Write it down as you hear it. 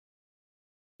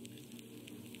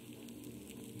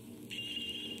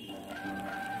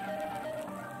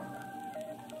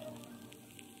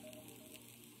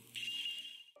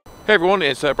Hey everyone,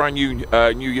 it's a brand new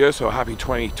new year, so happy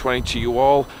 2020 to you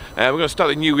all. We're going to start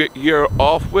the new year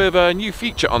off with a new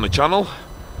feature on the channel.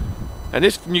 And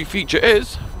this new feature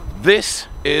is, this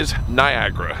is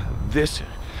Niagara. This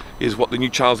is what the new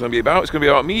channel is going to be about. It's going to be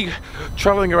about me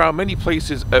traveling around many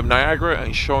places of Niagara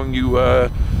and showing you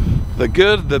the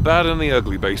good, the bad and the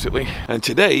ugly basically. And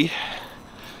today,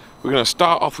 we're going to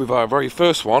start off with our very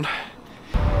first one.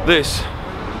 This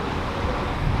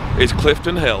is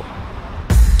Clifton Hill.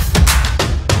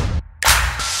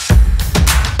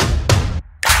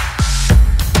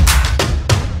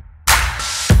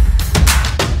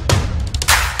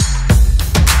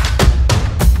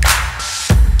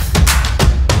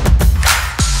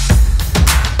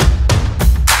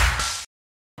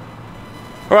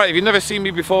 Alright, if you've never seen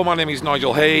me before, my name is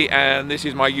Nigel Hay and this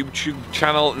is my YouTube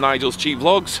channel, Nigel's Cheap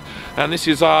Vlogs, and this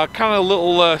is our kind of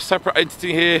little separate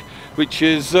entity here, which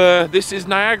is, this is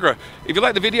Niagara. If you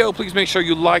like the video, please make sure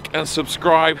you like and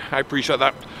subscribe. I appreciate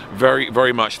that very,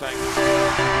 very much.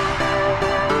 Thanks.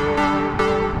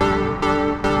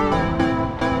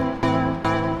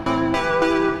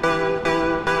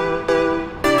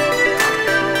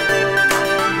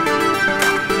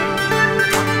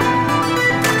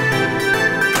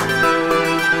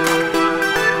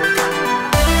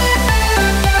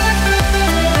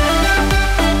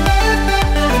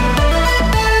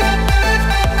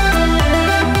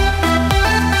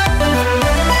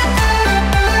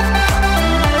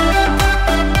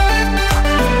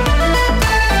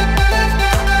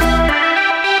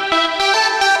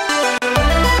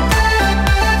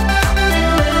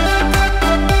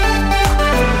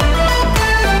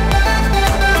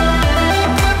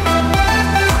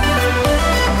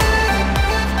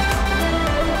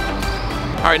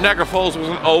 Alright, Niagara Falls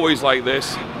wasn't always like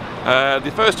this.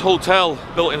 The first hotel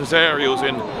built in this area was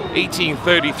in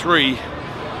 1833,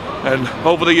 and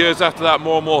over the years after that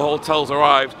more and more hotels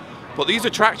arrived. But these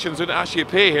attractions didn't actually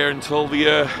appear here until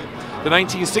the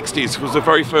 1960s was the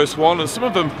very first one, and some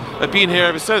of them have been here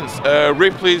ever since.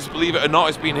 Ripley's, believe it or not,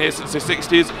 has been here since the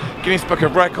 60s, Guinness Book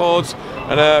of Records,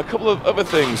 and a couple of other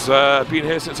things been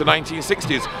here since the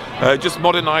 1960s, just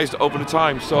modernized over the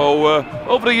time. So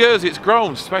over the years it's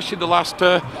grown, especially the last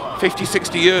 50,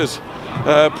 60 years.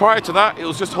 Prior to that it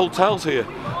was just hotels here.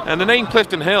 And the name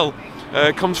Clifton Hill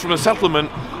comes from a settlement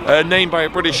named by a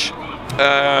British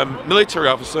military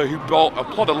officer who bought a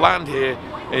plot of land here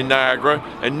in Niagara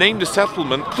and named the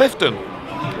settlement Clifton.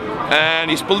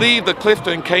 And it's believed that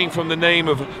Clifton came from the name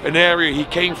of an area he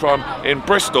came from in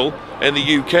Bristol in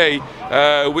the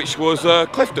UK, which was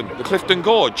Clifton, the Clifton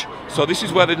Gorge. So this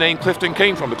is where the name Clifton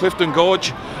came from, the Clifton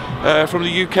Gorge from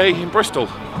the UK in Bristol.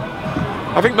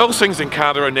 I think most things in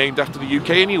Canada are named after the UK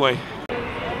anyway.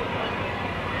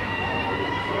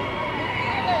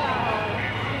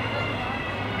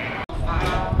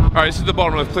 Alright, this is the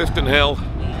bottom of Clifton Hill.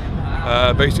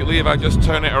 Basically, if I just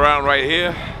turn it around right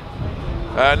here,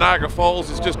 Niagara Falls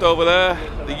is just over there,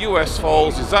 the US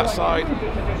Falls is that side,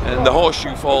 and the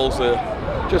Horseshoe Falls are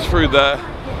just through there.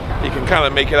 You can kind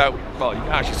of make it out, well, you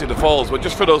can actually see the falls, but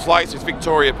just for those lights is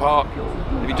Victoria Park.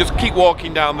 If you just keep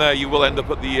walking down there, you will end up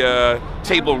at the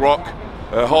Table Rock,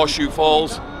 Horseshoe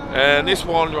Falls, and this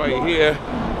one right here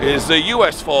is the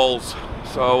US Falls.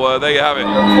 So there you have it.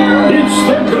 It's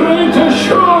the greatest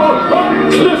show on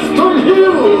Clifton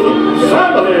Hill!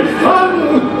 Family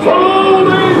fun for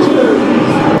all ages!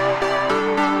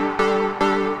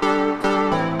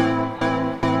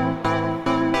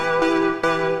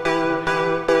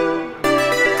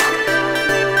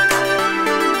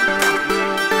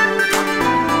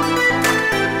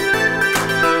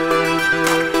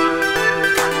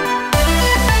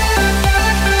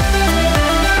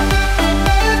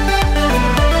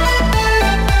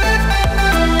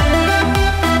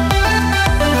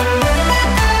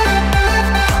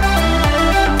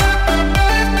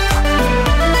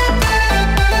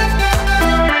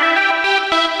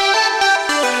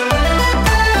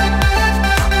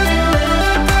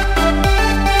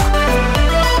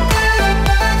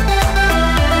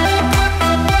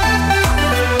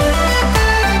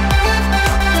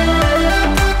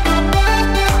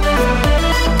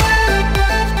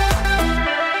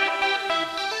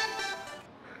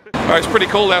 It's pretty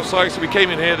cold outside, so we came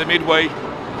in here, the Midway,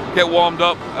 get warmed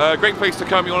up. Great place to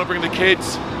come, you want to bring the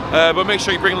kids, but make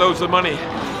sure you bring loads of money,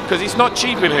 because it's not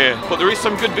cheap in here, but there is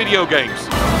some good video games.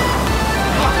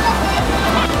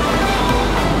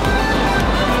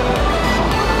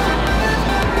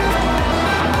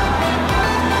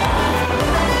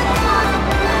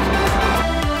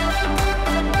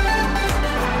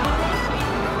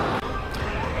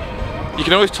 You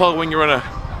can always tell when you're in a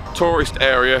tourist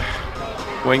area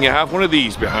when you have one of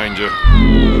these behind you.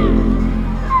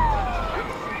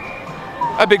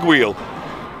 a big wheel.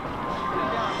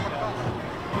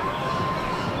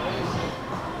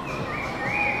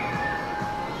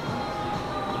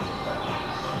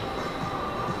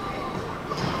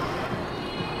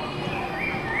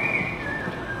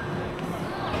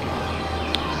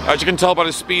 As you can tell by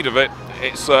the speed of it,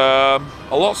 it's a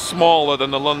lot smaller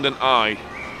than the London Eye.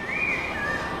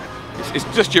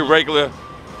 It's just your regular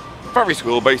Ferris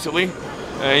wheel, basically.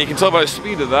 And you can tell by the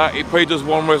speed of that, it probably does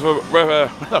one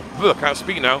can't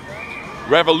speak now.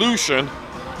 Revolution.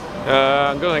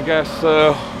 I'm gonna guess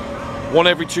one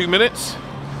every 2 minutes.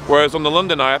 Whereas on the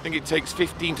London Eye, I think it takes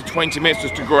 15 to 20 minutes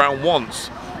just to go around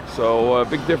once. So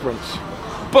big difference.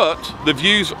 But the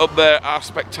views up there are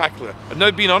spectacular. I've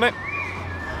never been on it.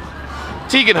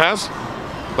 Tegan has,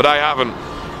 but I haven't.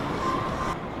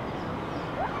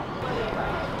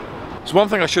 So one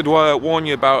thing I should warn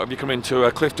you about if you come into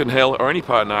Clifton Hill or any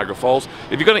part of Niagara Falls,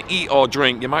 if you're going to eat or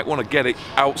drink, you might want to get it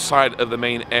outside of the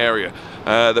main area.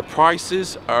 The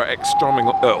prices are extremely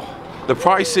the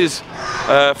prices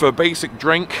for a basic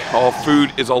drink or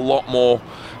food is a lot more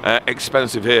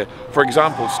expensive here. For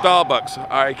example,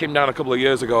 Starbucks. I came down a couple of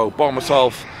years ago, bought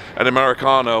myself an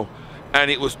Americano, and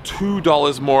it was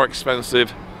 $2 more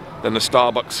expensive than the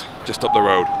Starbucks just up the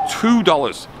road.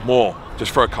 $2 more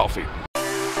just for a coffee.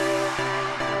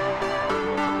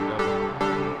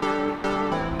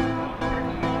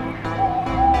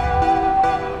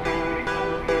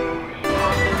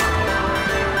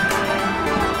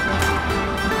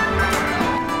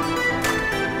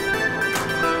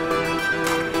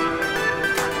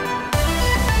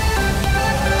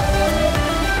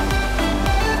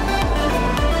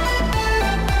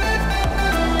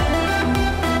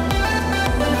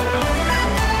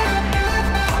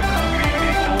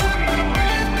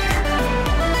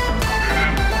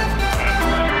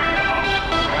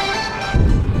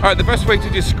 Alright, the best way to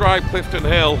describe Clifton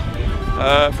Hill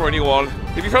for anyone,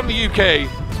 if you're from the UK,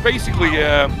 it's basically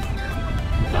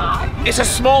it's a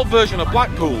small version of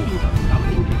Blackpool,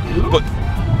 but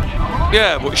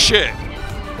shit,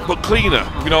 but cleaner.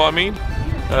 You know what I mean?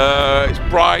 It's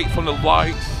bright from the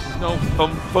lights. There's no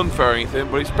funfair or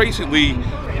anything, but it's basically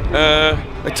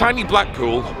a tiny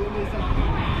Blackpool,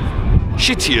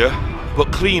 shittier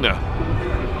but cleaner.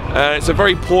 It's a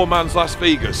very poor man's Las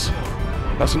Vegas.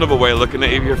 That's another way of looking at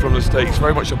it if you're from the States.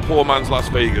 Very much a poor man's Las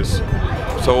Vegas.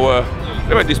 So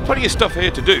anyway, there's plenty of stuff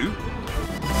here to do.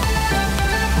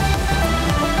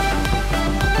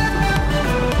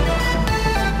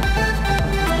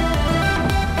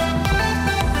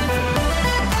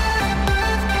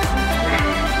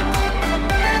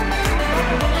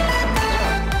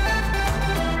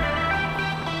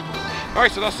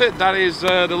 Alright, so that's it. That is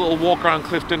the little walk around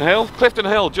Clifton Hill. Clifton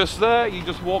Hill, just there. You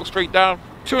just walk straight down.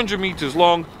 200 meters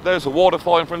long. There's a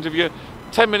waterfall in front of you.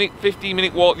 10-minute,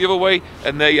 15-minute walk the other way,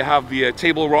 and there you have the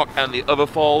Table Rock and the other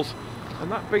falls.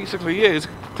 And that basically is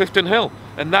Clifton Hill.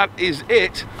 And that is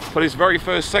it for this very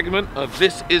first segment of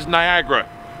This is Niagara.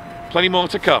 Plenty more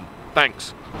to come.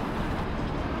 Thanks.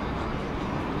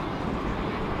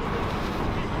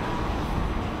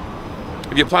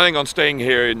 If you're planning on staying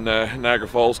here in Niagara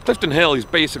Falls, Clifton Hill is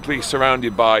basically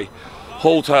surrounded by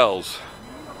hotels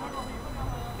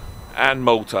and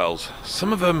motels.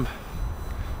 Some of them,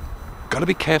 gotta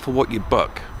be careful what you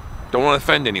book. Don't want to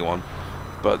offend anyone,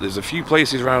 but there's a few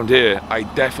places around here I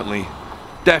definitely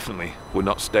would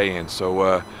not stay in.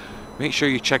 So make sure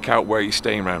you check out where you're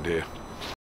staying around here.